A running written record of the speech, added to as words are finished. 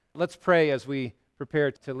Let's pray as we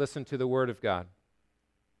prepare to listen to the Word of God.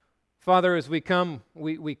 Father, as we come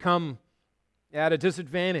at a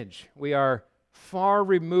disadvantage. We are far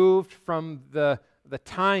removed from the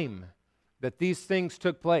time that these things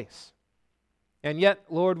took place. And yet,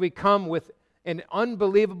 Lord, we come with an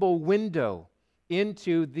unbelievable window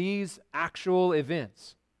into these actual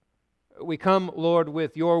events. We come, Lord,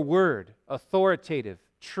 with your word, authoritative,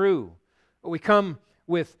 true. We come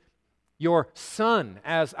with your Son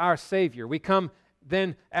as our Savior. We come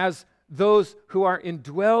then as those who are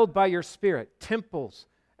indwelled by your Spirit, temples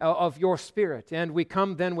of your Spirit. And we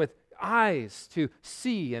come then with eyes to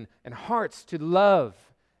see and hearts to love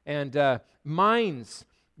and minds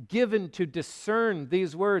given to discern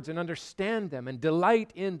these words and understand them and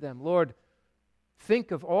delight in them. Lord,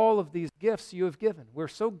 think of all of these gifts you have given. We're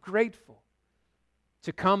so grateful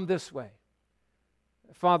to come this way.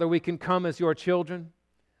 Father, we can come as your children.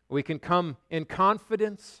 We can come in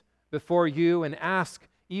confidence before you and ask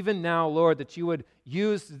even now, Lord, that you would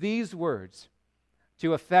use these words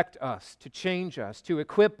to affect us, to change us, to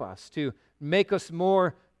equip us, to make us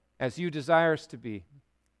more as you desire us to be,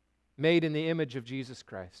 made in the image of Jesus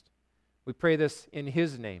Christ. We pray this in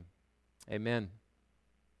his name. Amen.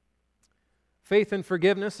 Faith and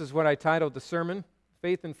forgiveness is what I titled the sermon.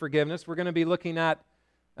 Faith and forgiveness. We're going to be looking at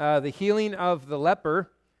the healing of the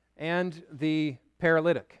leper and the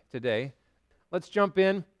paralytic today. Let's jump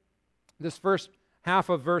in. This first half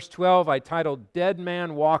of verse 12 I titled Dead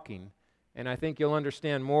Man Walking, and I think you'll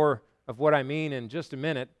understand more of what I mean in just a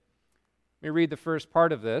minute. Let me read the first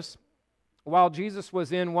part of this. While Jesus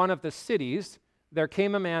was in one of the cities, there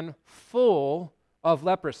came a man full of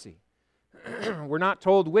leprosy. We're not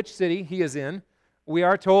told which city he is in. We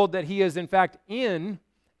are told that he is, in fact, in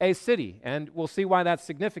a city, and we'll see why that's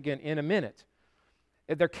significant in a minute.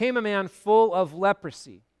 There came a man full of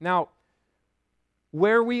leprosy. Now,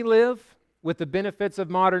 where we live, with the benefits of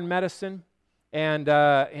modern medicine and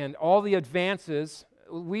all the advances,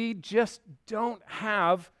 we just don't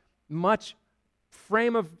have much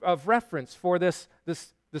frame of reference for this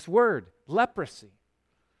word, leprosy.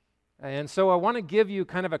 And so I want to give you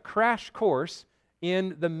kind of a crash course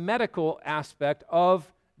in the medical aspect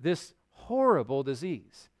of this horrible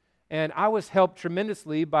disease. And I was helped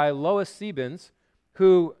tremendously by Lois Sebens,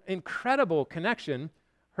 who, incredible connection.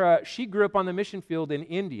 She grew up on the mission field in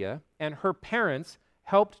India, and her parents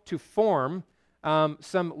helped to form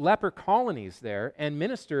some leper colonies there and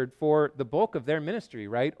ministered for the bulk of their ministry,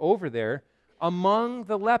 right, over there among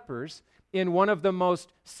the lepers in one of the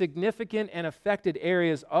most significant and affected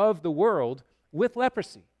areas of the world with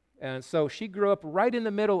leprosy. And so she grew up right in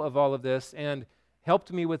the middle of all of this and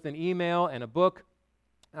helped me with an email and a book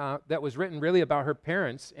that was written really about her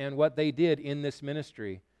parents and what they did in this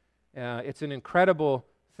ministry. It's an incredible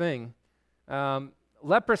thing.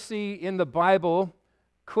 Leprosy in the Bible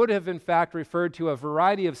could have in fact referred to a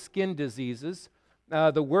variety of skin diseases.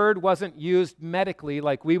 The word wasn't used medically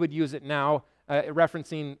like we would use it now,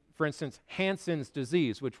 referencing, for instance, Hansen's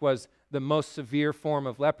disease, which was the most severe form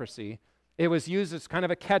of leprosy. It was used as kind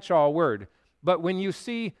of a catch-all word. But when you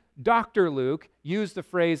see Dr. Luke use the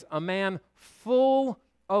phrase, a man full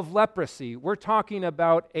of leprosy, we're talking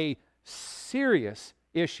about a serious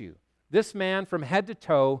issue. This man, from head to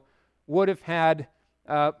toe, would have had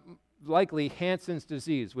likely Hansen's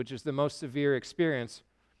disease, which is the most severe experience.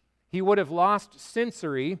 He would have lost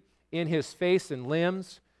sensory in his face and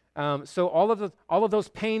limbs. So all of those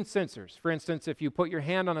pain sensors, for instance, if you put your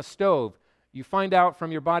hand on a stove, you find out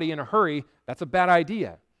from your body in a hurry, that's a bad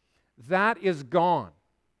idea. That is gone.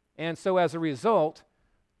 And so as a result,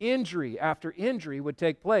 injury after injury would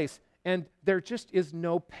take place, and there just is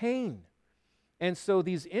no pain. And so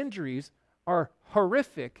these injuries are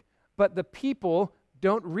horrific, but the people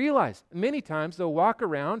don't realize. Many times they'll walk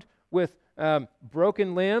around with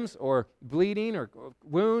broken limbs or bleeding or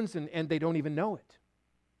wounds, and they don't even know it.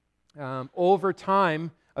 Over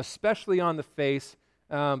time, especially on the face,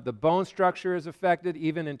 the bone structure is affected,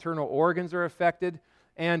 even internal organs are affected,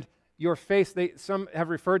 and your face, some have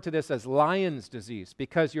referred to this as lion's disease,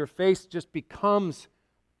 because your face just becomes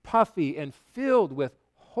puffy and filled with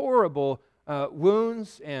horrible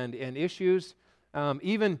wounds and issues,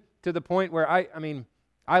 even to the point where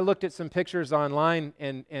I looked at some pictures online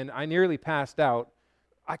and I nearly passed out.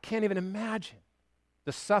 I can't even imagine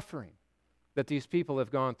the suffering that these people have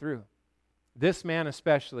gone through. This man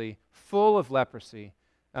especially, full of leprosy.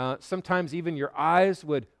 Sometimes even your eyes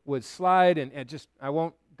would slide and just, I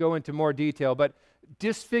won't go into more detail, but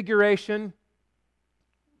disfiguration,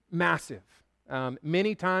 massive.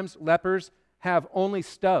 Many times lepers have only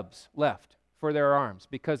stubs left for their arms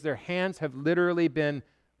because their hands have literally been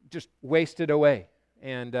just wasted away.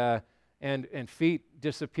 and feet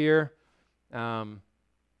disappear.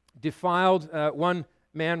 Defiled, one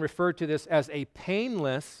man referred to this as a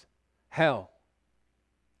painless hell.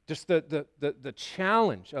 Just the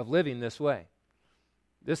challenge of living this way.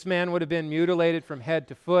 This man would have been mutilated from head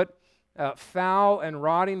to foot, foul and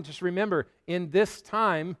rotting. Just remember, in this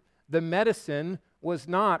time, the medicine was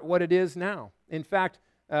not what it is now. In fact,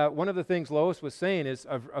 one of the things Lois was saying is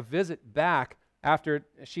a visit back after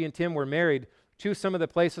she and Tim were married to some of the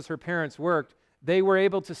places her parents worked. They were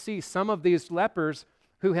able to see some of these lepers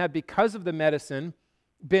who had, because of the medicine,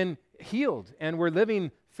 been healed and were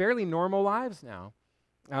living fairly normal lives now,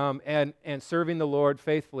 and serving the Lord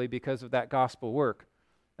faithfully because of that gospel work.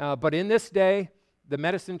 But in this day, the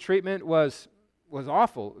medicine treatment was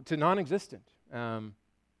awful to non-existent.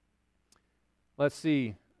 Let's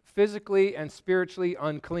see, physically and spiritually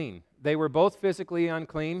unclean. They were both physically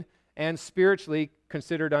unclean and spiritually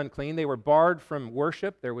considered unclean. They were barred from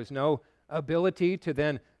worship. There was no ability to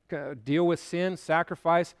then deal with sin,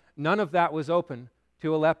 sacrifice. None of that was open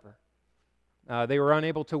to a leper. They were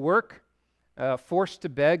unable to work, forced to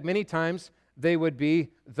beg. Many times they would be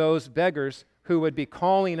those beggars who would be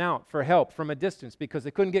calling out for help from a distance because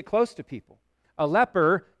they couldn't get close to people. A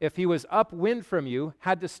leper, if he was upwind from you,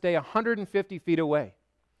 had to stay 150 feet away.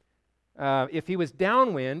 If he was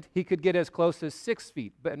downwind, he could get as close as 6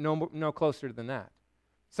 feet, but no closer than that.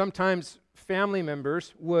 Sometimes family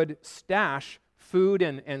members would stash food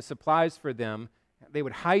and supplies for them. They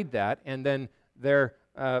would hide that, and then their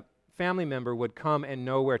family member would come and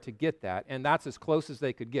know where to get that, and that's as close as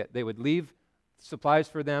they could get. They would leave supplies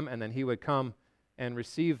for them, and then he would come and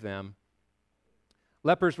receive them.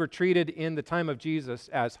 Lepers were treated in the time of Jesus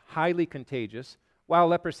as highly contagious. While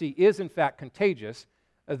leprosy is in fact contagious,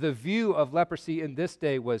 the view of leprosy in this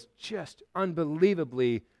day was just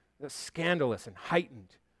unbelievably scandalous and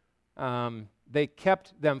heightened. They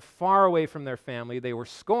kept them far away from their family. They were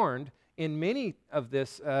scorned. In many of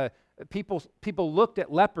this, people looked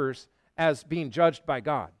at lepers as being judged by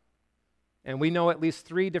God. And we know at least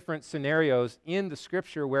 3 different scenarios in the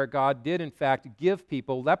Scripture where God did in fact give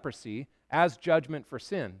people leprosy as judgment for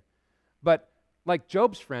sin. But like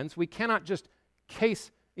Job's friends, we cannot just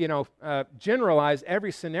generalize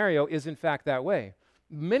every scenario is in fact that way.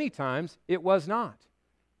 Many times it was not.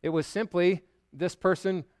 It was simply this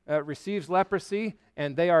person receives leprosy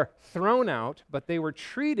and they are thrown out, but they were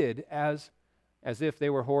treated as if they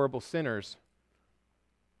were horrible sinners.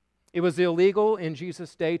 It was illegal in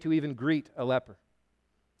Jesus' day to even greet a leper.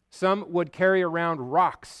 Some would carry around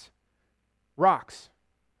rocks,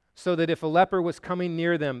 so that if a leper was coming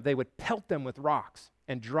near them, they would pelt them with rocks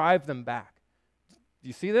and drive them back. Do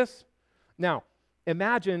you see this? Now,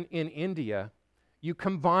 imagine in India, you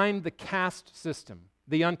combine the caste system,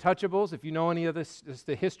 the untouchables, if you know any of this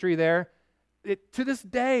the history there, it to this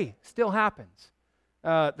day still happens.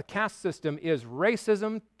 The caste system is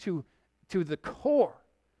racism to the core.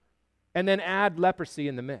 And then add leprosy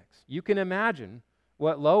in the mix. You can imagine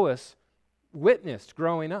what Lois witnessed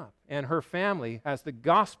growing up and her family as the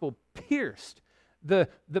gospel pierced the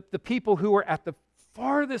people who were at the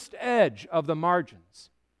farthest edge of the margins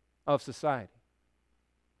of society.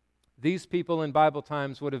 These people in Bible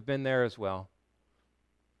times would have been there as well.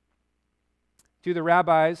 To the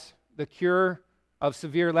rabbis, the cure of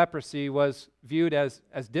severe leprosy was viewed as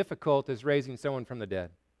difficult as raising someone from the dead.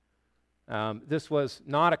 This was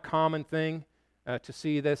not a common thing to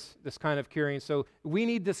see this kind of curing. So we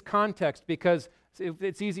need this context because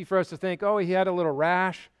it's easy for us to think, oh, he had a little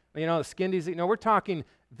rash, the skin disease. No, we're talking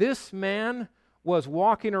this man was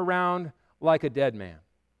walking around like a dead man.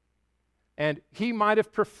 And he might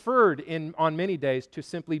have preferred on many days to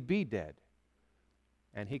simply be dead.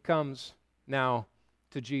 And he comes now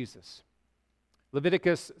to Jesus.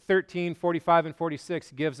 Leviticus 13, 45 and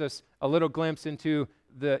 46 gives us a little glimpse into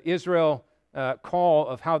the Israel call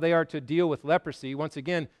of how they are to deal with leprosy. Once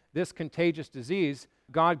again, this contagious disease,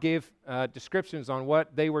 God gave descriptions on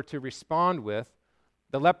what they were to respond with.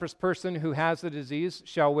 The leprous person who has the disease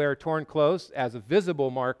shall wear torn clothes as a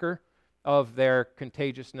visible marker of their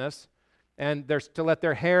contagiousness, and they're to let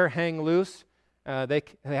their hair hang loose. They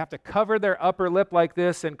have to cover their upper lip like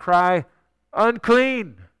this and cry,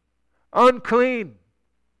 "Unclean! Unclean!"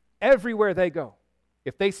 everywhere they go.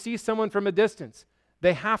 If they see someone from a distance,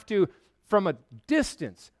 they have to, from a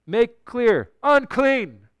distance, make clear,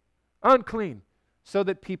 "Unclean! Unclean!" so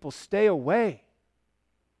that people stay away.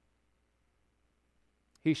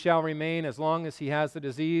 He shall remain as long as he has the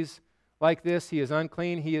disease like this. He is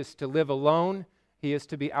unclean. He is to live alone. He is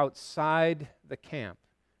to be outside the camp.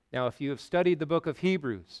 Now, if you have studied the book of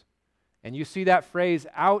Hebrews, and you see that phrase,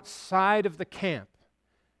 outside of the camp,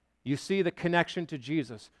 You see the connection to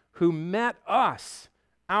Jesus, who met us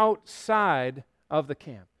outside of the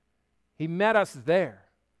camp. He met us there.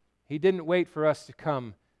 He didn't wait for us to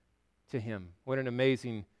come to him. What an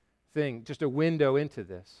amazing thing, just a window into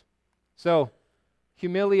this. So,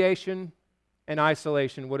 humiliation and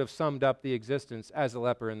isolation would have summed up the existence as a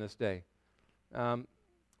leper in this day.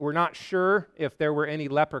 We're not sure if there were any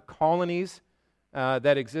leper colonies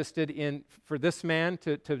that existed for this man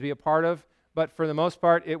to be a part of, but for the most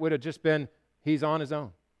part, it would have just been, he's on his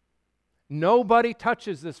own. Nobody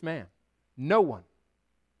touches this man. No one.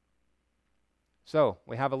 So,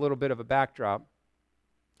 we have a little bit of a backdrop.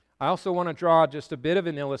 I also want to draw just a bit of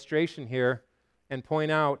an illustration here and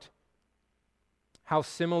point out how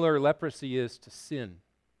similar leprosy is to sin.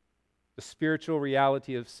 The spiritual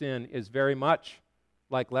reality of sin is very much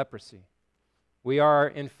like leprosy. We are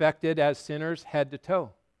infected as sinners head to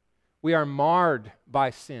toe. We are marred by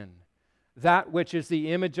sin. That which is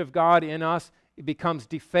the image of God in us, it becomes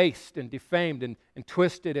defaced and defamed and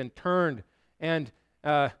twisted and turned, and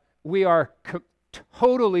we are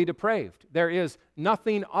totally depraved. There is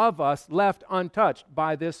nothing of us left untouched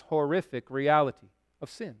by this horrific reality of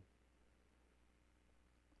sin.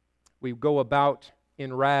 We go about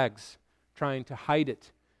in rags, trying to hide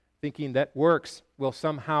it, thinking that works will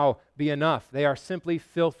somehow be enough. They are simply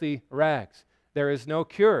filthy rags. There is no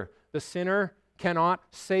cure. The sinner cannot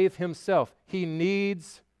save himself. He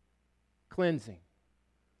needs cleansing.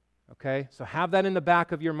 Okay? So have that in the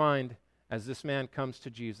back of your mind as this man comes to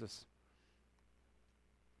Jesus.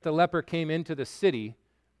 The leper came into the city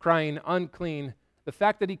crying unclean. The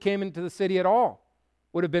fact that he came into the city at all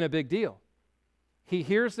would have been a big deal. He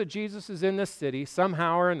hears that Jesus is in this city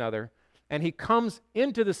somehow or another, and he comes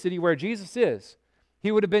into the city where Jesus is.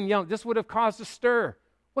 He would have been yelling. This would have caused a stir.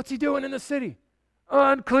 What's he doing in the city?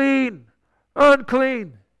 Unclean!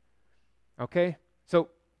 Unclean! Okay? So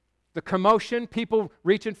the commotion, people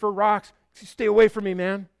reaching for rocks. Stay away from me,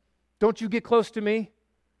 man. Don't you get close to me.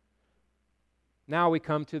 Now we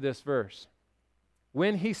come to this verse.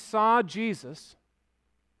 When he saw Jesus,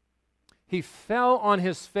 he fell on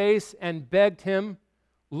his face and begged him,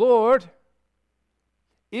 Lord,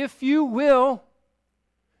 if you will,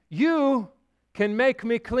 you can make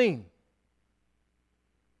me clean.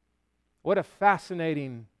 What a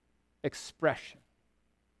fascinating expression.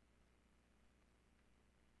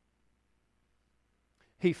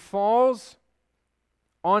 He falls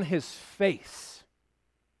on his face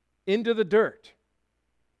into the dirt,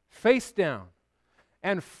 face down.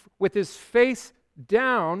 And with his face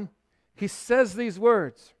down, he says these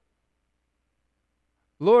words,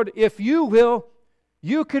 Lord, if you will,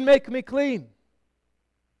 you can make me clean.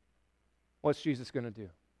 What's Jesus going to do?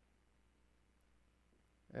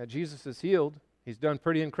 Jesus is healed. He's done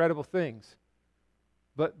pretty incredible things.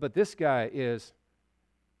 But this guy is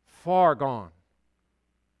far gone.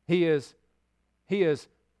 He is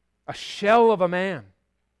a shell of a man.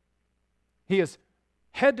 He is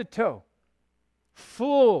head to toe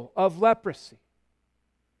full of leprosy.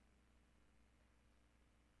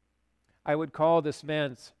 I would call this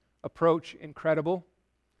man's approach incredible.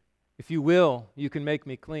 If you will, you can make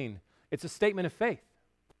me clean. It's a statement of faith.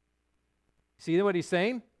 See what he's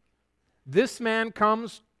saying? This man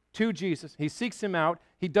comes to Jesus. He seeks him out.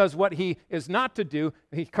 He does what he is not to do.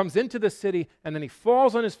 He comes into the city, and then he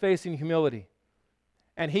falls on his face in humility.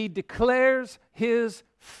 And he declares his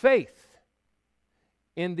faith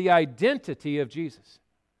in the identity of Jesus.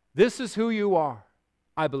 This is who you are,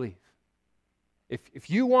 I believe. If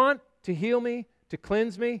you want to heal me, to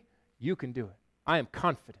cleanse me, you can do it. I am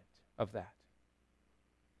confident of that.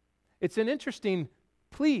 It's an interesting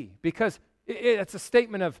plea because it's a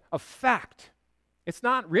statement of fact. It's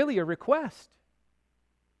not really a request.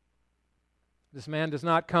 This man does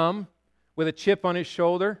not come with a chip on his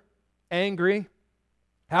shoulder, angry.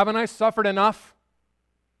 Haven't I suffered enough?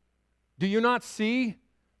 Do you not see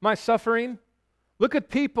my suffering? Look at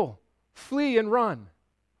people flee and run.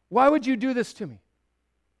 Why would you do this to me?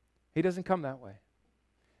 He doesn't come that way.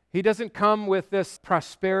 He doesn't come with this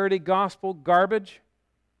prosperity gospel garbage,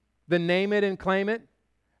 the name it and claim it.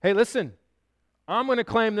 Hey, listen, I'm going to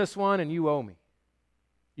claim this one and you owe me.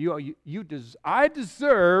 I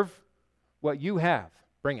deserve what you have.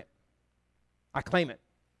 Bring it. I claim it.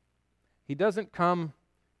 He doesn't come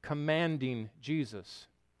commanding Jesus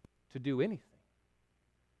to do anything.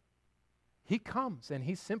 He comes and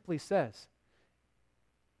he simply says,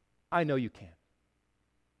 I know you can,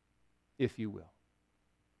 if you will.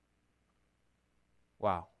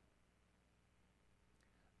 Wow.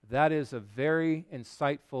 That is a very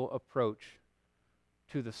insightful approach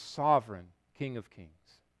to the sovereign King of Kings.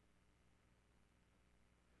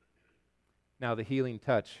 Now the healing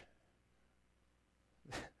touch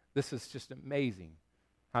This is just amazing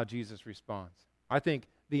how Jesus responds. I think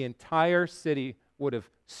the entire city would have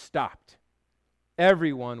stopped.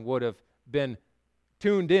 Everyone would have been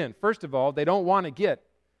tuned in. First of all, they don't want to get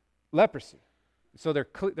leprosy, so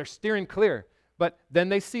they're steering clear. But then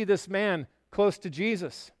they see this man close to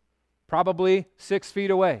Jesus, probably 6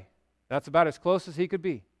 feet away. That's about as close as he could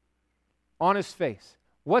be, on his face.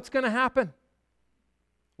 What's going to happen?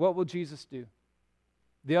 What will Jesus do?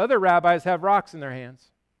 The other rabbis have rocks in their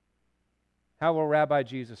hands. How will Rabbi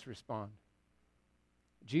Jesus respond?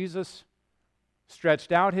 Jesus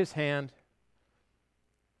stretched out his hand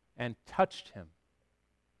and touched him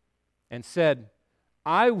and said,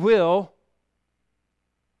 I will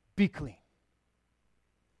be clean.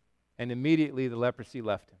 And immediately the leprosy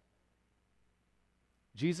left him.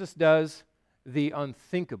 Jesus does the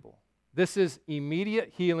unthinkable. This is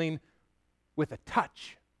immediate healing with a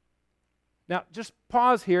touch. Now, just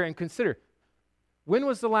pause here and consider, when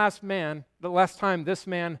was the last time this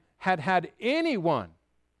man had anyone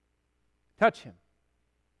touch him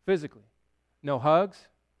physically? No hugs,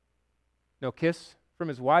 no kiss from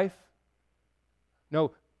his wife,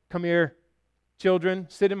 no, come here, children,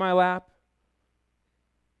 sit in my lap.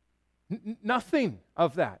 Nothing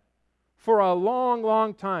of that. For a long,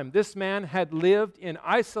 long time, this man had lived in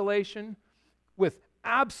isolation with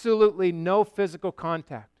absolutely no physical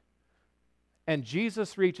contact. And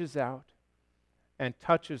Jesus reaches out and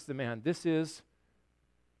touches the man. This is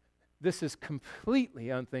completely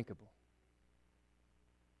unthinkable.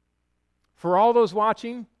 For all those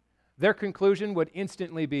watching, their conclusion would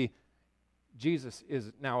instantly be, Jesus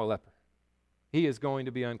is now a leper. He is going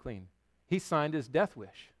to be unclean. He signed his death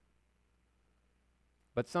wish.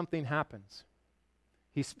 But something happens.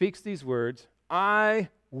 He speaks these words, I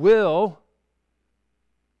will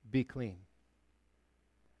be clean.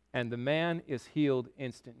 And the man is healed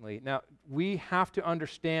instantly. Now, we have to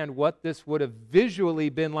understand what this would have visually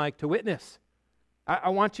been like to witness. I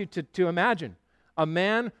want you to imagine a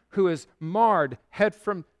man who is marred head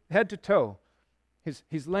to toe.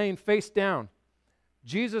 He's laying face down.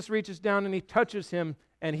 Jesus reaches down and he touches him,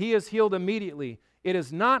 and he is healed immediately. It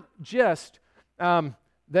is not just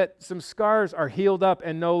that some scars are healed up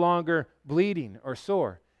and no longer bleeding or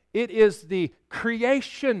sore. It is the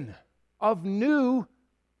creation of new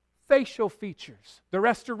facial features, the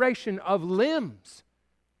restoration of limbs.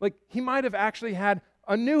 Like he might have actually had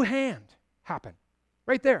a new hand happen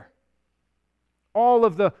right there. All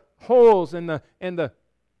of the holes and the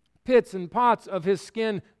pits and pots of his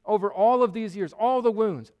skin over all of these years, all the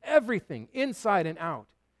wounds, everything inside and out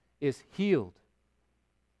is healed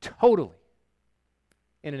totally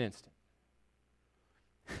in an instant.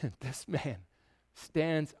 This man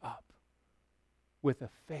stands up with a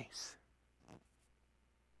face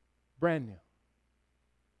brand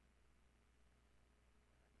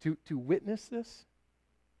new. To witness this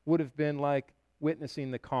would have been like witnessing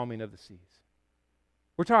the calming of the seas.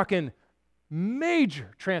 We're talking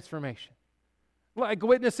major transformation, like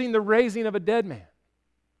witnessing the raising of a dead man.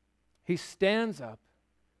 He stands up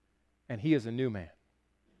and he is a new man.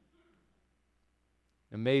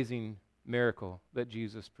 Amazing miracle that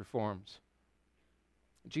Jesus performs.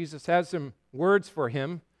 Jesus has some words for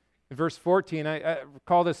him. In verse 14, I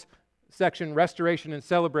call this section Restoration and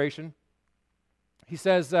Celebration. He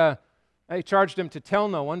says, I charged him to tell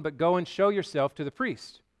no one, but go and show yourself to the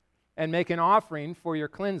priest and make an offering for your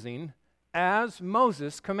cleansing as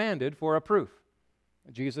Moses commanded for a proof.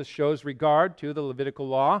 Jesus shows regard to the Levitical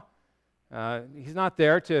law. He's not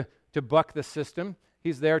there to buck the system.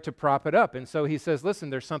 He's there to prop it up. And so he says, listen,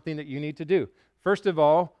 there's something that you need to do. First of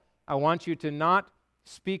all, I want you to not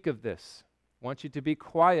speak of this. I want you to be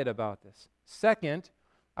quiet about this. Second,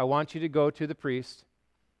 I want you to go to the priest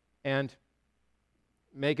and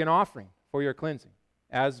make an offering for your cleansing,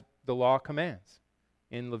 as the law commands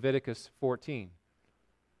in Leviticus 14.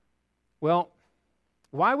 Well,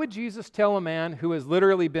 why would Jesus tell a man who has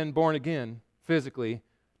literally been born again physically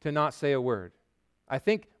to not say a word? I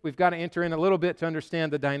think we've got to enter in a little bit to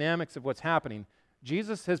understand the dynamics of what's happening.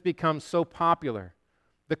 Jesus has become so popular.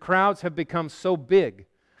 The crowds have become so big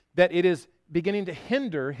that it is beginning to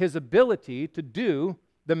hinder his ability to do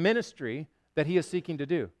the ministry that he is seeking to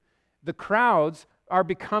do. The crowds are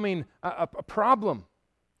becoming a problem.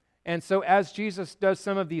 And so as Jesus does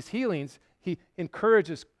some of these healings, he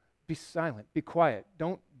encourages, be silent, be quiet.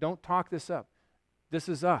 Don't talk this up. This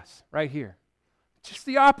is us right here. Just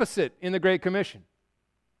the opposite in the Great Commission.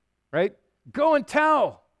 Right? Go and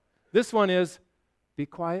tell. This one is be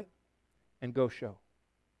quiet and go show.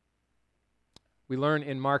 We learn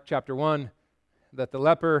in Mark chapter 1 that the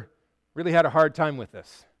leper really had a hard time with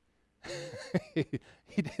this.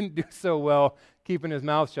 he didn't do so well keeping his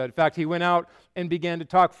mouth shut. In fact, he went out and began to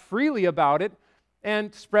talk freely about it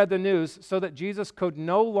and spread the news so that Jesus could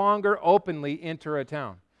no longer openly enter a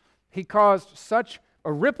town. He caused such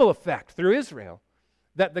a ripple effect through Israel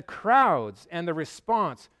that the crowds and the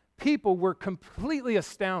response, people were completely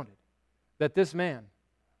astounded that this man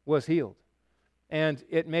was healed. And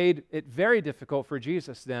it made it very difficult for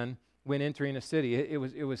Jesus then when entering a city. It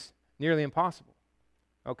was nearly impossible.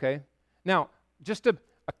 Okay? Now, just a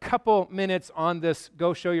couple minutes on this,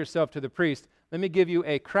 go show yourself to the priest. Let me give you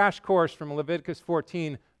a crash course from Leviticus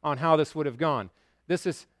 14 on how this would have gone. This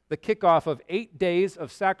is the kickoff of 8 days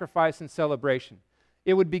of sacrifice and celebration.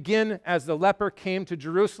 It would begin as the leper came to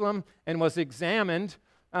Jerusalem and was examined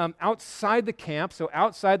outside the camp, so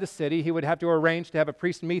outside the city. He would have to arrange to have a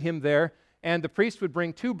priest meet him there, and the priest would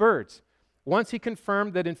bring 2 birds. Once he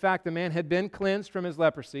confirmed that, in fact, the man had been cleansed from his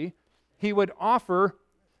leprosy, he would offer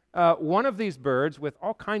one of these birds with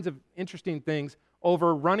all kinds of interesting things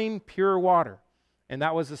over running pure water. And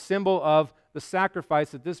that was a symbol of the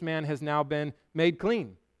sacrifice that this man has now been made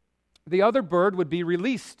clean. The other bird would be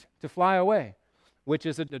released to fly away, which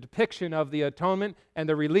is a depiction of the atonement and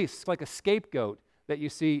the release. It's like a scapegoat that you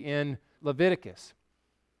see in Leviticus.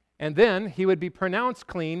 And then he would be pronounced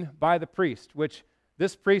clean by the priest, which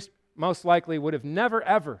this priest most likely would have never,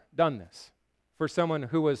 ever done this for someone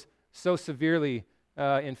who was so severely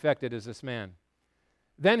infected as this man.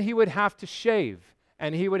 Then he would have to shave,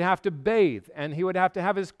 and he would have to bathe, and he would have to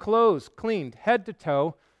have his clothes cleaned head to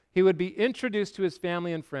toe. He would be introduced to his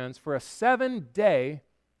family and friends for a 7-day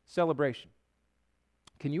celebration.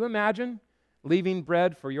 Can you imagine leaving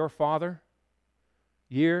bread for your father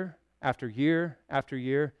year after year after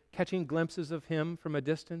year, catching glimpses of him from a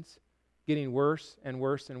distance, getting worse and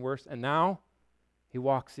worse and worse, and now he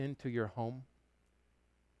walks into your home,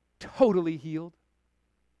 totally healed?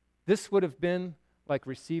 This would have been like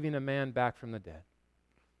receiving a man back from the dead.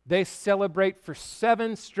 They celebrate for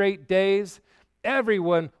 7 straight days.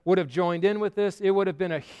 Everyone would have joined in with this. It would have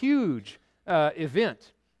been a huge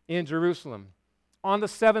event in Jerusalem. On the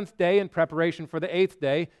 7th day, in preparation for the 8th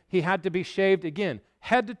day, he had to be shaved again,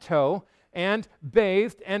 head to toe, and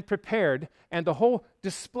bathed and prepared. And the whole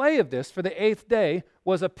display of this for the 8th day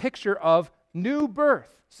was a picture of new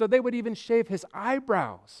birth. So they would even shave his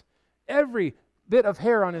eyebrows. Every bit of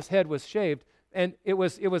hair on his head was shaved, and it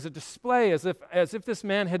was a display as if this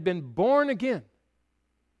man had been born again.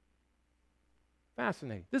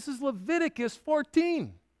 Fascinating. This is Leviticus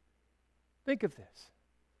 14. Think of this.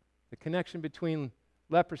 The connection between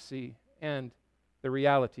leprosy and the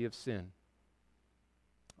reality of sin.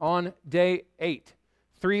 On day 8,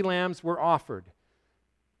 3 lambs were offered,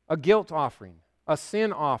 a guilt offering, a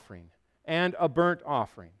sin offering, and a burnt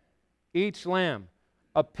offering. Each lamb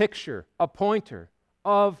a picture, a pointer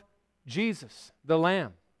of Jesus, the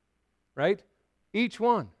Lamb, right? Each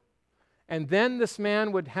one. And then this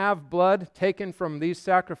man would have blood taken from these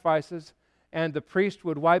sacrifices, and the priest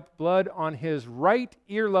would wipe blood on his right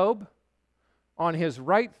earlobe, on his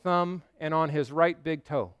right thumb, and on his right big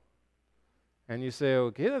toe. And you say,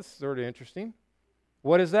 okay, that's sort of interesting.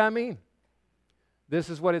 What does that mean? This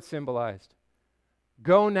is what it symbolized.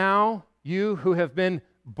 Go now, you who have been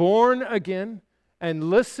born again, and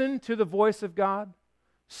listen to the voice of God,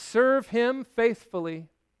 serve Him faithfully,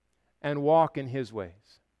 and walk in His ways.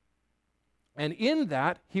 And in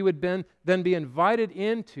that, he would then be invited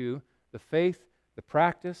into the faith, the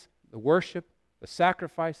practice, the worship, the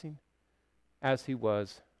sacrificing, as he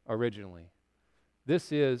was originally.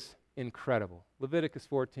 This is incredible. Leviticus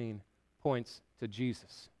 14 points to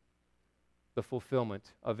Jesus, the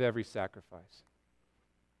fulfillment of every sacrifice.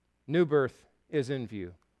 New birth is in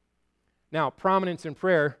view. Now, prominence in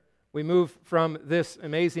prayer, we move from this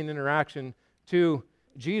amazing interaction to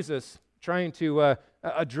Jesus trying to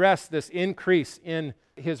address this increase in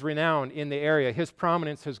his renown in the area. His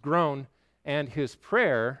prominence has grown, and his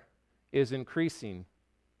prayer is increasing.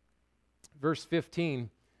 Verse 15,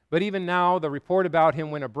 but even now the report about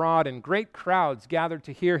him went abroad, and great crowds gathered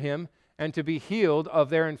to hear him and to be healed of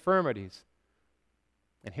their infirmities.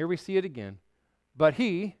 And here we see it again. But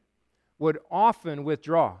he would often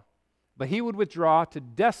withdraw. But he would withdraw to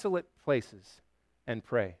desolate places and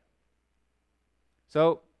pray.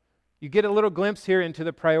 So you get a little glimpse here into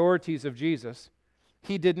the priorities of Jesus.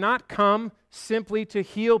 He did not come simply to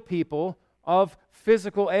heal people of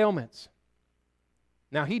physical ailments.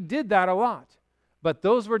 Now, he did that a lot, but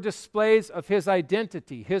those were displays of his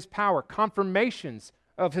identity, his power, confirmations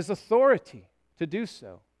of his authority to do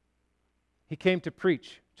so. He came to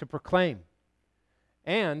preach, to proclaim.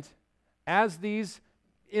 And as these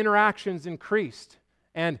interactions increased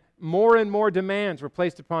and more demands were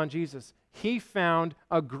placed upon Jesus, he found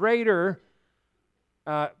a greater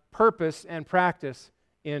purpose and practice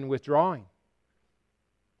in withdrawing.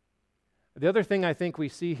 The other thing I think we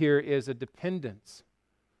see here is a dependence.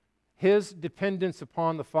 His dependence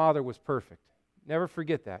upon the Father was perfect. Never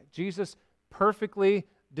forget that. Jesus perfectly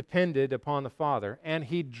depended upon the Father, and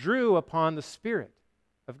he drew upon the Spirit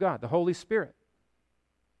of God, the Holy Spirit.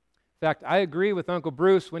 In fact, I agree with Uncle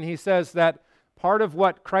Bruce when he says that part of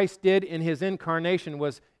what Christ did in his incarnation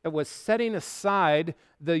was setting aside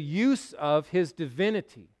the use of his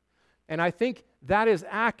divinity. And I think that is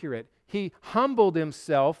accurate. He humbled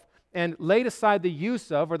himself and laid aside the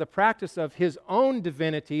use of or the practice of his own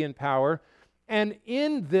divinity and power. And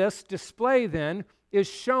in this display then is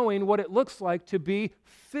showing what it looks like to be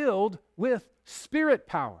filled with Spirit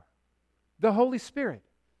power, the Holy Spirit.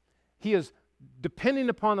 He is depending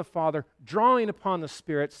upon the Father, drawing upon the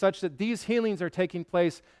Spirit, such that these healings are taking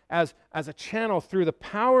place as a channel through the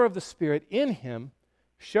power of the Spirit in him,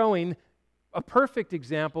 showing a perfect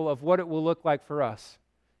example of what it will look like for us.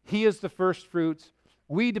 He is the first fruits.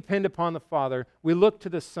 We depend upon the Father. We look to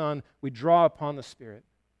the Son. We draw upon the Spirit.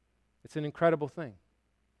 It's an incredible thing.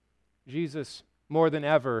 Jesus, more than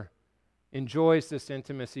ever, enjoys this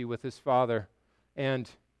intimacy with his Father and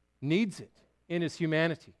needs it in his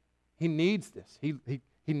humanity. He needs this.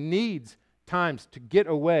 He needs times to get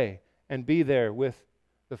away and be there with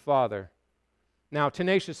the Father. Now,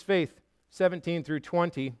 tenacious faith, 17 through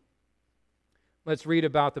 20. Let's read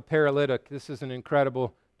about the paralytic. This is an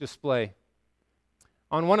incredible display.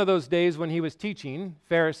 On one of those days when he was teaching,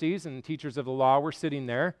 Pharisees and teachers of the law were sitting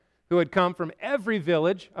there, who had come from every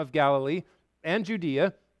village of Galilee and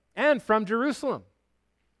Judea and from Jerusalem.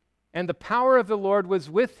 And the power of the Lord was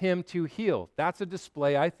with him to heal. That's a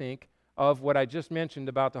display, I think, of what I just mentioned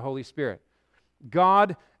about the Holy Spirit.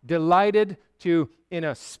 God delighted to, in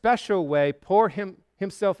a special way, pour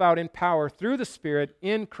himself out in power through the Spirit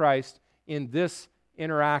in Christ in this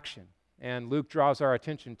interaction. And Luke draws our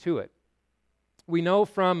attention to it. We know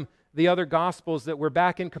from the other Gospels that we're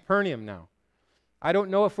back in Capernaum now. I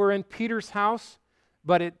don't know if we're in Peter's house,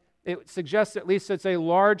 but it suggests at least it's a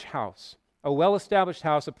large house, a well-established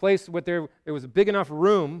house, a place where there was a big enough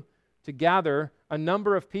room to gather a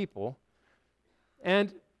number of people.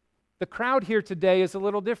 And the crowd here today is a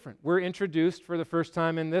little different. We're introduced for the first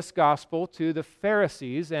time in this gospel to the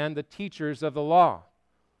Pharisees and the teachers of the law.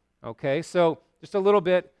 Okay, so just a little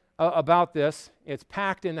bit about this. It's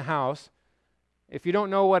packed in the house. If you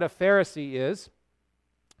don't know what a Pharisee is,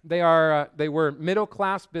 they were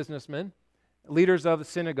middle-class businessmen, leaders of the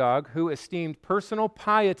synagogue, who esteemed personal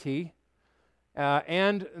piety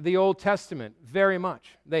and the Old Testament very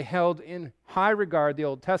much. They held in high regard the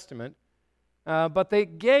Old Testament, but they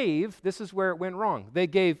gave, this is where it went wrong, they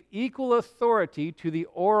gave equal authority to the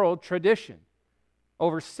oral tradition,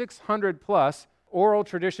 over 600 plus oral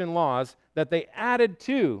tradition laws that they added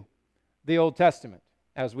to the Old Testament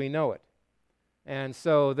as we know it. And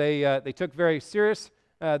so they took very serious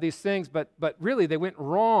these things, but really they went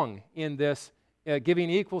wrong in this giving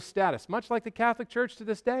equal status, much like the Catholic Church to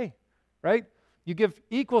this day, right? You give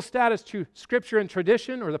equal status to Scripture and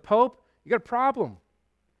tradition or the Pope, you got a problem.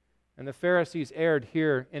 And the Pharisees erred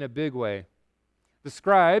here in a big way. The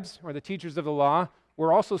scribes, or the teachers of the law,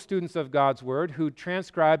 were also students of God's Word who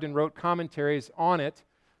transcribed and wrote commentaries on it.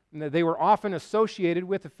 And they were often associated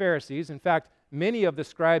with the Pharisees. In fact, many of the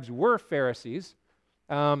scribes were Pharisees,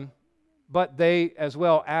 but they as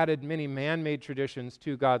well added many man-made traditions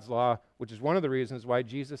to God's law, which is one of the reasons why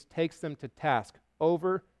Jesus takes them to task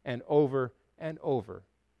over and over and over.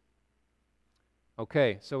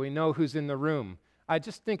 Okay, so we know who's in the room. I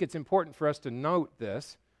just think it's important for us to note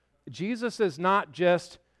this. Jesus is not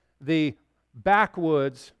just the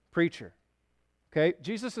backwoods preacher. Okay,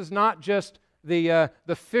 Jesus is not just the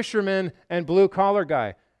fisherman and blue-collar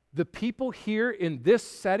guy. The people here in this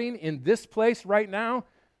setting, in this place right now,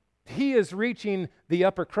 he is reaching the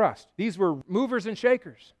upper crust. These were movers and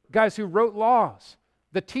shakers, guys who wrote laws,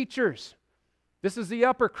 the teachers. This is the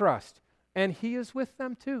upper crust. And he is with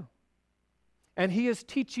them too. And he is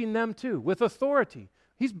teaching them too with authority.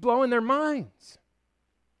 He's blowing their minds.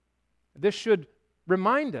 This should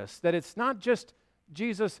remind us that it's not just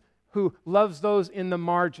Jesus who loves those in the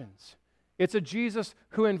margins. It's a Jesus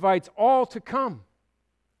who invites all to come,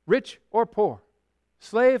 rich or poor,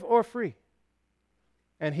 slave or free.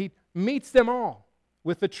 And he meets them all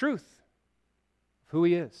with the truth of who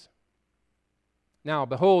he is. Now,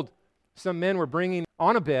 behold, some men were bringing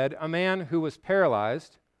on a bed a man who was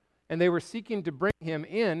paralyzed, and they were seeking to bring him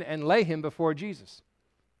in and lay him before Jesus.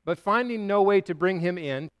 But finding no way to bring him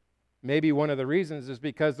in, maybe one of the reasons is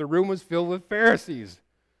because the room was filled with Pharisees.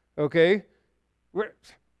 Okay?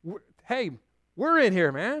 hey, we're in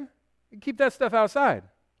here, man. Keep that stuff outside.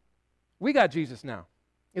 We got Jesus now.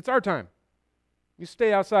 It's our time. You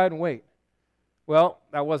stay outside and wait. Well,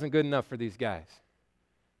 that wasn't good enough for these guys.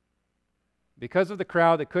 Because of the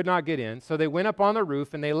crowd, they could not get in, so they went up on the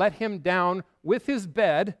roof and they let him down with his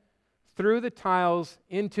bed through the tiles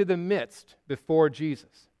into the midst before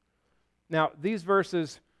Jesus. Now, these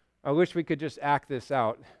verses, I wish we could just act this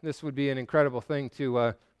out. This would be an incredible thing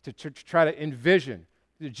to try to envision.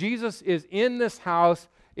 Jesus is in this house.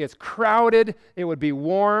 It's crowded. It would be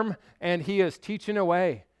warm, and he is teaching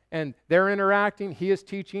away. And they're interacting. He is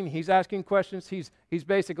teaching. He's asking questions. He's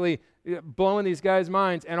basically blowing these guys'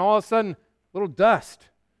 minds. And all of a sudden, little dust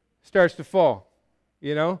starts to fall,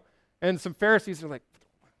 And some Pharisees are like,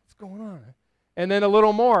 what's going on? And then a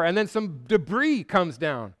little more. And then some debris comes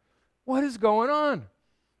down. What is going on?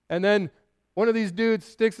 And then one of these dudes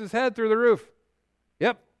sticks his head through the roof.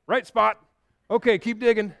 Yep, right spot. Okay, keep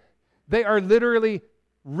digging. They are literally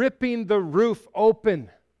ripping the roof open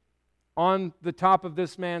on the top of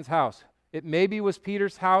this man's house. It maybe was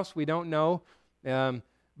Peter's house. We don't know.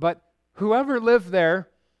 But whoever lived there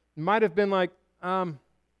might have been like,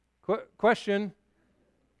 question,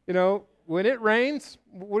 when it rains,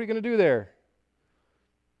 what are you going to do there?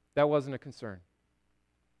 That wasn't a concern.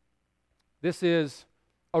 This is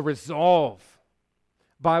a resolve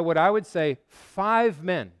by what I would say 5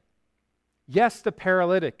 men. Yes, the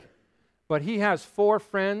paralytic, but he has 4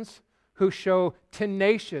 friends who show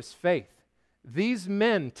tenacious faith. These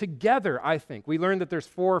men together, I think, we learned that there's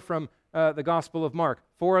 4 from the Gospel of Mark,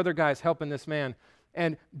 4 other guys helping this man,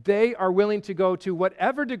 and they are willing to go to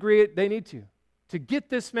whatever degree they need to get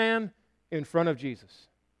this man in front of Jesus.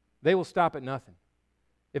 They will stop at nothing.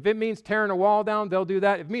 If it means tearing a wall down, they'll do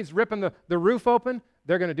that. If it means ripping the roof open,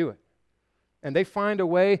 they're going to do it. And they find a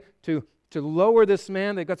way to lower this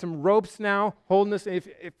man. They've got some ropes now holding this. If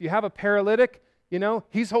you have a paralytic,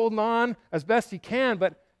 he's holding on as best he can,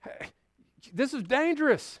 but this is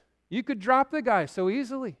dangerous. You could drop the guy so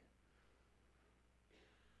easily.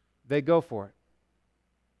 They go for it.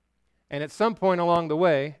 And at some point along the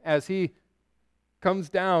way, as he comes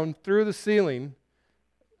down through the ceiling,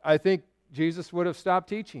 I think Jesus would have stopped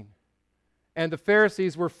teaching. And the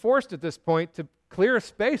Pharisees were forced at this point to clear a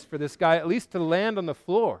space for this guy, at least to land on the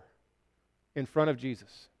floor in front of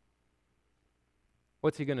Jesus.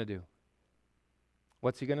 What's he going to do?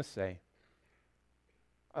 What's he going to say?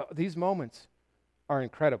 These moments are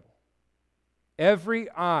incredible.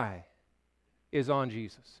 Every eye is on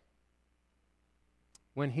Jesus.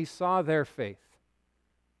 When he saw their faith,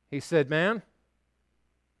 he said, man,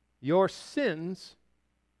 your sins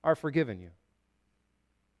are forgiven you.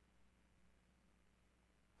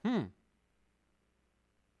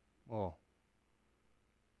 Well,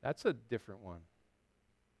 that's a different one,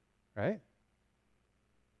 right?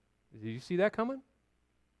 Did you see that coming?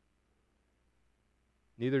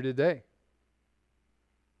 Neither did they.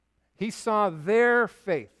 He saw their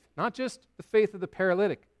faith, not just the faith of the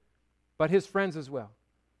paralytic, but his friends as well.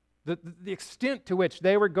 The extent to which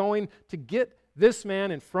they were going to get this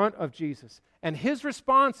man in front of Jesus. And his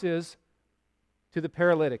response is to the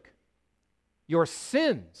paralytic, your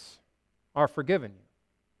sins are forgiven you.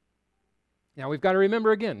 Now we've got to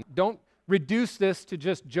remember again, don't reduce this to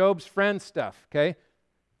just Job's friend stuff, okay?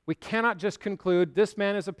 We cannot just conclude this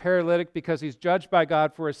man is a paralytic because he's judged by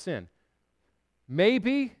God for his sin.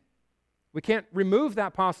 Maybe, we can't remove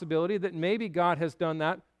that possibility that maybe God has done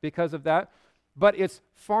that because of that, but it's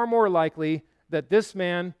far more likely that this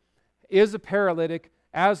man is a paralytic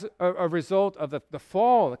as a result of the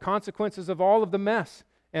fall, the consequences of all of the mess.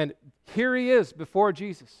 And here he is before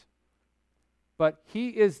Jesus. But he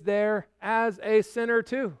is there as a sinner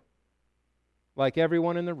too, like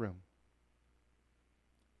everyone in the room.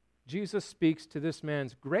 Jesus speaks to this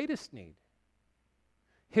man's greatest need.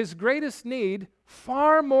 His greatest need,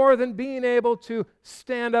 far more than being able to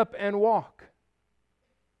stand up and walk,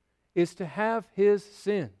 is to have his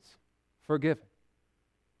sins forgiven.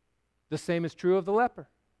 The same is true of the leper.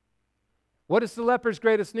 What is the leper's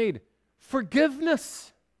greatest need?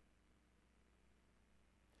 Forgiveness.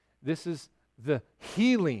 This is the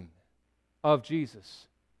healing of Jesus'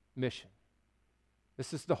 mission.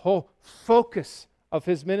 This is the whole focus of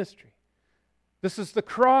his ministry. This is the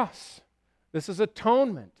cross. This is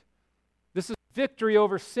atonement. This is victory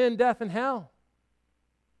over sin, death, and hell.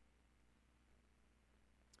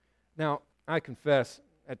 Now, I confess,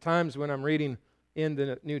 at times when I'm reading in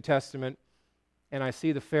the New Testament and I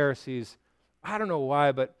see the Pharisees, I don't know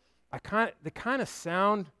why, but they kind of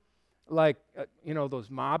sound like, those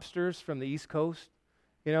mobsters from the East Coast,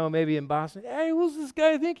 maybe in Boston. Hey, who's this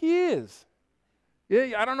guy think he is?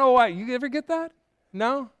 Yeah, I don't know why. You ever get that?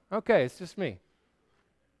 No? Okay, it's just me.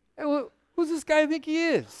 Hey, who's this guy think he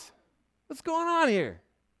is? What's going on here?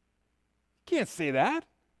 You can't say that.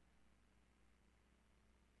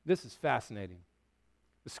 This is fascinating.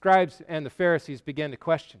 The scribes and the Pharisees began to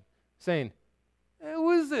question, saying, hey,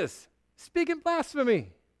 who is this? Speaking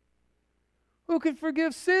blasphemy. Who can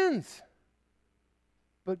forgive sins?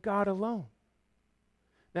 But God alone.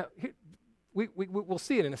 Now, here, we'll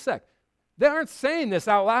see it in a sec. They aren't saying this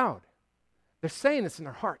out loud. They're saying this in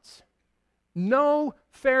their hearts. No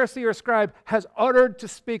Pharisee or scribe has uttered to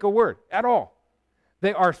speak a word at all.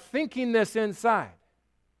 They are thinking this inside.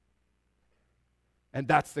 And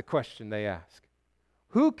that's the question they ask.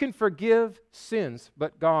 Who can forgive sins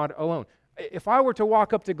but God alone? If I were to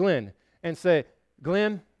walk up to Glenn and say,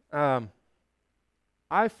 Glenn,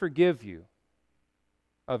 I forgive you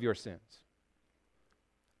of your sins.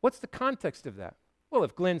 What's the context of that? Well,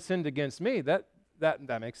 if Glenn sinned against me, that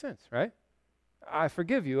makes sense, right? I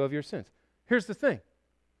forgive you of your sins. Here's the thing.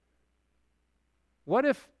 What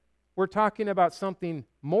if we're talking about something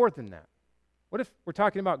more than that? What if we're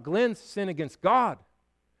talking about Glenn's sin against God,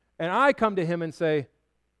 and I come to him and say,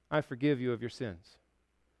 I forgive you of your sins?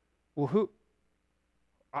 Well,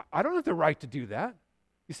 I don't have the right to do that.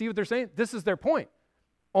 You see what they're saying? This is their point.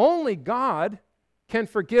 Only God can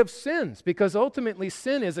forgive sins because ultimately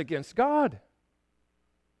sin is against God.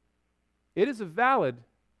 It is a valid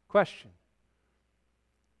question.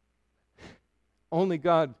 Only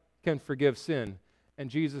God can forgive sin. And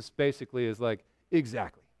Jesus basically is like,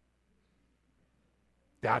 exactly.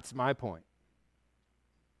 That's my point.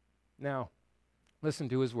 Now, listen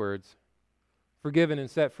to his words. Forgiven and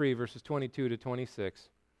set free, verses 22 to 26.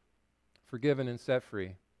 Forgiven and set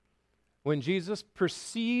free. When Jesus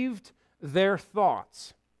perceived their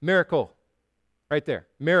thoughts, miracle, right there,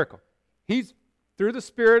 miracle. He's, through the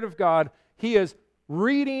Spirit of God, he is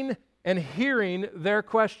reading and hearing their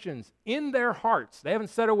questions in their hearts. They haven't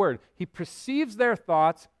said a word. He perceives their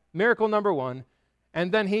thoughts, miracle number one,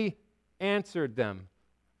 and then he answered them.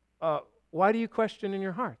 Why do you question in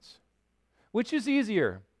your hearts? Which is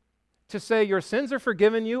easier, to say your sins are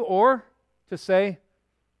forgiven you, or to say,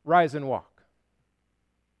 rise and walk?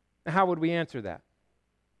 How would we answer that?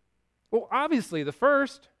 Well, obviously the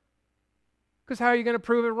first, because how are you going to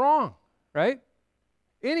prove it wrong, right?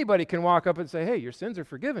 Anybody can walk up and say, hey, your sins are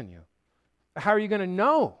forgiven you. How are you going to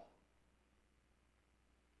know?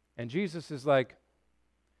 And Jesus is like,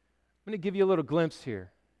 I'm going to give you a little glimpse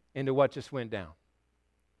here into what just went down.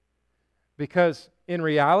 Because in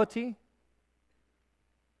reality,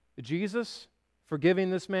 Jesus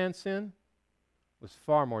forgiving this man's sin was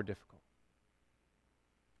far more difficult.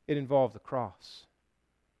 It involved the cross.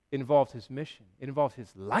 It involved his mission. It involved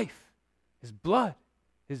his life, his blood,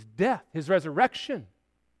 his death, his resurrection.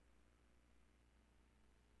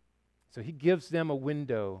 So he gives them a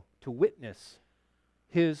window to witness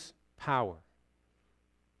his power.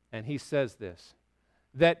 And he says this,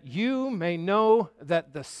 that you may know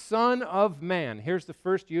that the Son of Man, here's the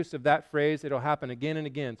first use of that phrase. It'll happen again and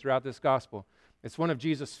again throughout this gospel. It's one of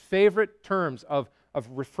Jesus' favorite terms of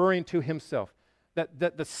referring to himself.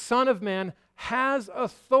 That the Son of Man has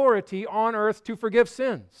authority on earth to forgive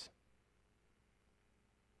sins.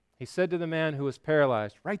 He said to the man who was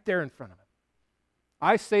paralyzed right there in front of him,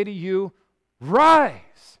 I say to you,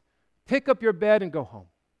 rise, pick up your bed and go home.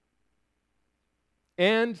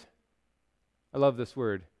 And, I love this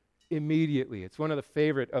word, immediately. It's one of the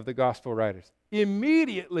favorite of the gospel writers.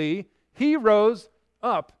 Immediately, he rose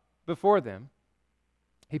up before them.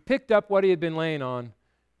 He picked up what he had been laying on,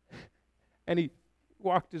 and he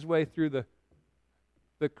walked his way through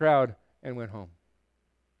the crowd and went home.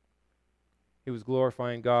 He was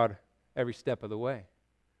glorifying God every step of the way.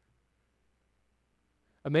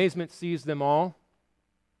 Amazement seized them all,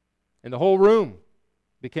 and the whole room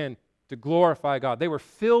began to glorify God. They were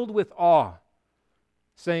filled with awe,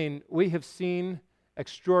 saying, we have seen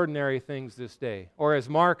extraordinary things this day. Or as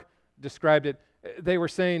Mark described it, they were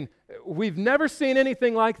saying, we've never seen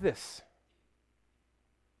anything like this.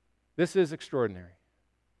 This is extraordinary.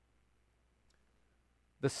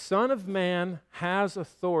 The Son of Man has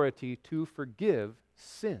authority to forgive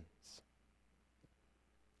sins.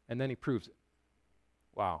 And then he proves it.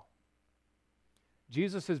 Wow.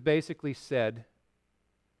 Jesus has basically said,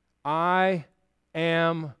 I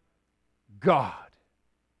am God.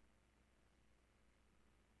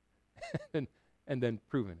 and then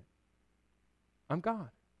proven it. I'm God.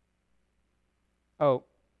 Oh,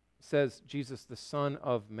 says Jesus, the Son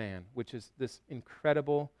of Man, which is this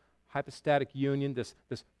incredible hypostatic union, this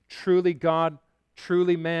truly God,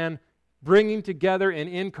 truly man, bringing together in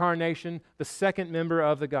incarnation the second member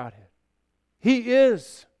of the Godhead. He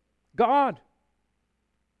is God.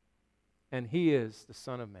 and he is the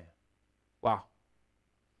Son of Man. Wow.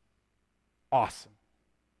 Awesome.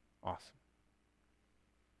 Awesome.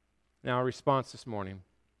 Now, a response this morning.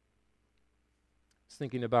 I was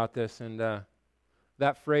thinking about this, and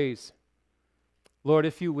that phrase, Lord,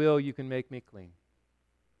 if you will, you can make me clean.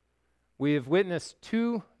 We have witnessed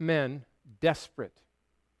two men, desperate,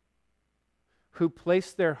 who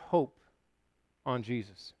placed their hope on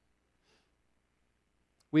Jesus.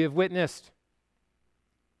 We have witnessed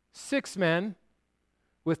 6 men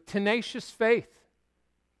with tenacious faith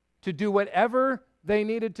to do whatever they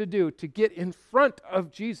needed to do to get in front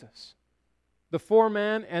of Jesus. The 4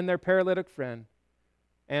 men and their paralytic friend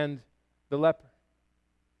and the leper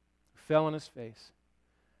who fell on his face.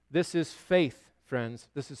 This is faith, friends.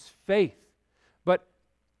 This is faith. But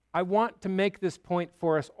I want to make this point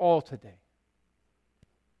for us all today.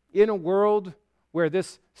 In a world where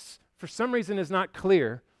this, for some reason, is not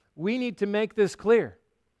clear, we need to make this clear.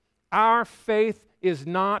 Our faith is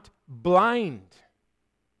not blind.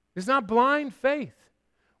 It's not blind faith.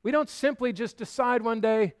 We don't simply just decide one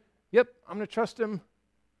day, yep, I'm going to trust him.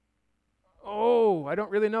 Oh, I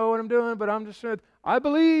don't really know what I'm doing, but I'm just going to, I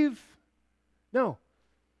believe. No.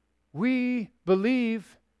 We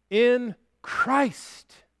believe in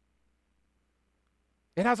Christ.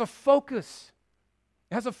 It has a focus.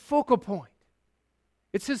 It has a focal point.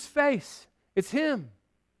 It's his face. It's him,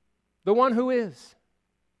 the one who is.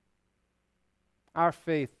 Our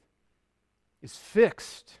faith is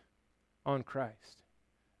fixed on Christ.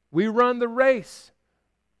 We run the race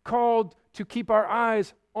called to keep our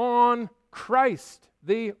eyes on Christ,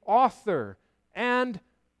 the author and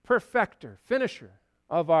perfecter, finisher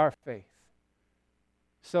of our faith.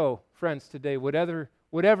 So, friends, today, whatever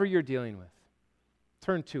you're dealing with,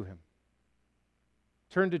 turn to him.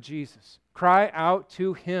 Turn to Jesus. Cry out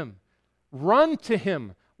to him. Run to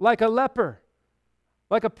him like a leper,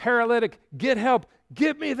 like a paralytic. Get help.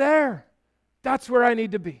 Get me there. That's where I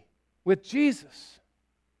need to be, with Jesus.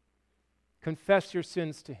 Confess your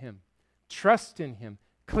sins to him. Trust in him.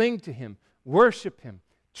 Cling to him. Worship him.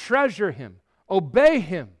 Treasure him. Obey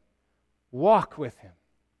him. Walk with him.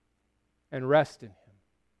 And rest in him.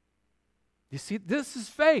 You see, this is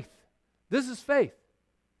faith. This is faith.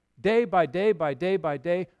 Day by day by day by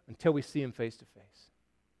day until we see him face to face.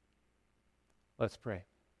 Let's pray.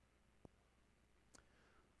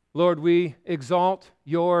 Lord, we exalt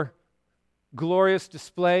your glorious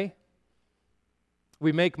display.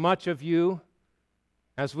 We make much of you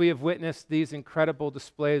as we have witnessed these incredible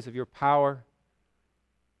displays of your power.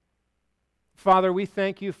 Father, we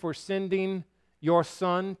thank you for sending your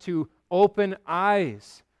Son to open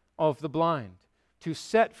eyes of the blind, to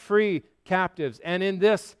set free captives, and in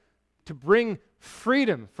this, to bring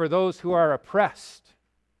freedom for those who are oppressed,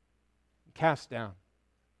 cast down.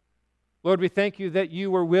 Lord, we thank you that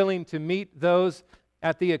you were willing to meet those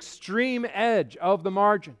at the extreme edge of the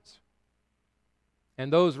margins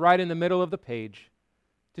and those right in the middle of the page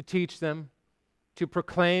to teach them, to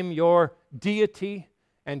proclaim your deity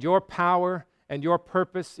and your power and your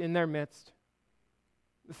purpose in their midst.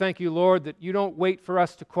 Thank you, Lord, that you don't wait for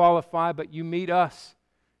us to qualify, but you meet us.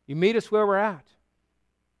 You meet us where we're at.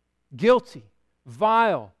 Guilty,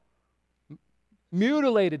 vile,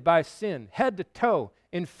 mutilated by sin, head to toe,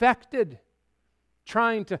 infected,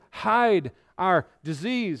 trying to hide our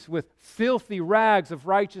disease with filthy rags of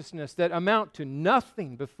righteousness that amount to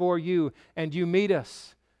nothing before you, and you meet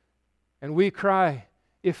us. And we cry,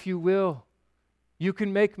 if you will, you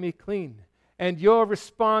can make me clean. And your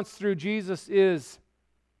response through Jesus is,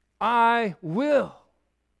 I will.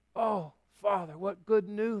 Oh, Father, what good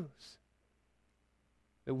news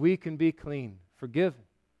that we can be clean, forgiven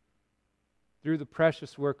through the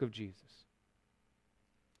precious work of Jesus.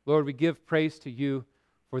 Lord, we give praise to you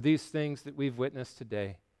for these things that we've witnessed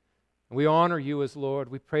today. And we honor you as Lord.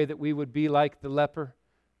 We pray that we would be like the leper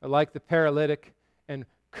or like the paralytic and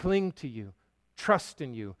cling to you, trust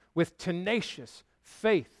in you with tenacious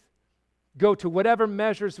faith. Go to whatever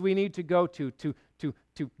measures we need to go to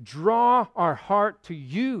draw our heart to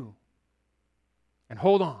you and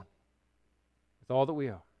hold on with all that we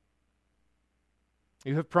are.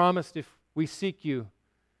 You have promised if we seek you,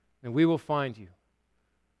 then we will find you.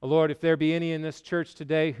 Oh Lord, if there be any in this church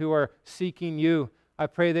today who are seeking you, I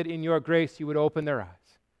pray that in your grace you would open their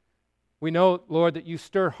eyes. We know, Lord, that you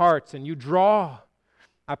stir hearts and you draw.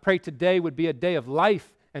 I pray today would be a day of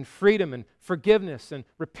life and freedom and forgiveness and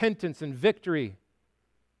repentance and victory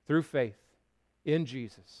through faith in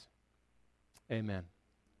Jesus. Amen.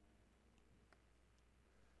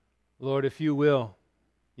 Lord, if you will,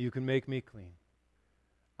 you can make me clean.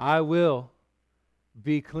 I will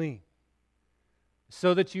be clean,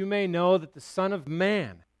 so that you may know that the Son of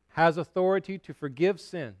Man has authority to forgive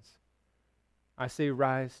sins, I say,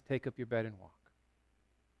 rise, take up your bed and walk.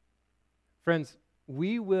 Friends,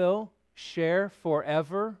 we will share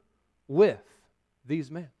forever with these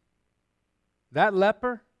men. That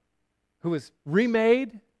leper who was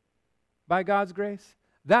remade by God's grace,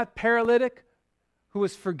 that paralytic who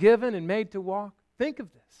was forgiven and made to walk. Think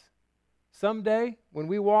of this. Someday, when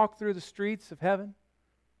we walk through the streets of heaven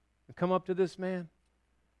and come up to this man,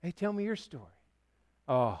 hey, tell me your story.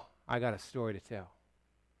 Oh, I got a story to tell.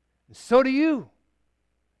 And so do you,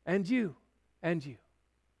 and you, and you.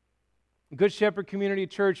 Good Shepherd Community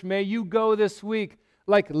Church, may you go this week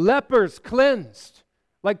like lepers cleansed,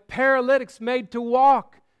 like paralytics made to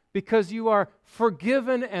walk, because you are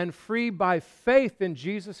forgiven and free by faith in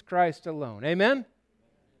Jesus Christ alone. Amen?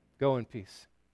 Go in peace.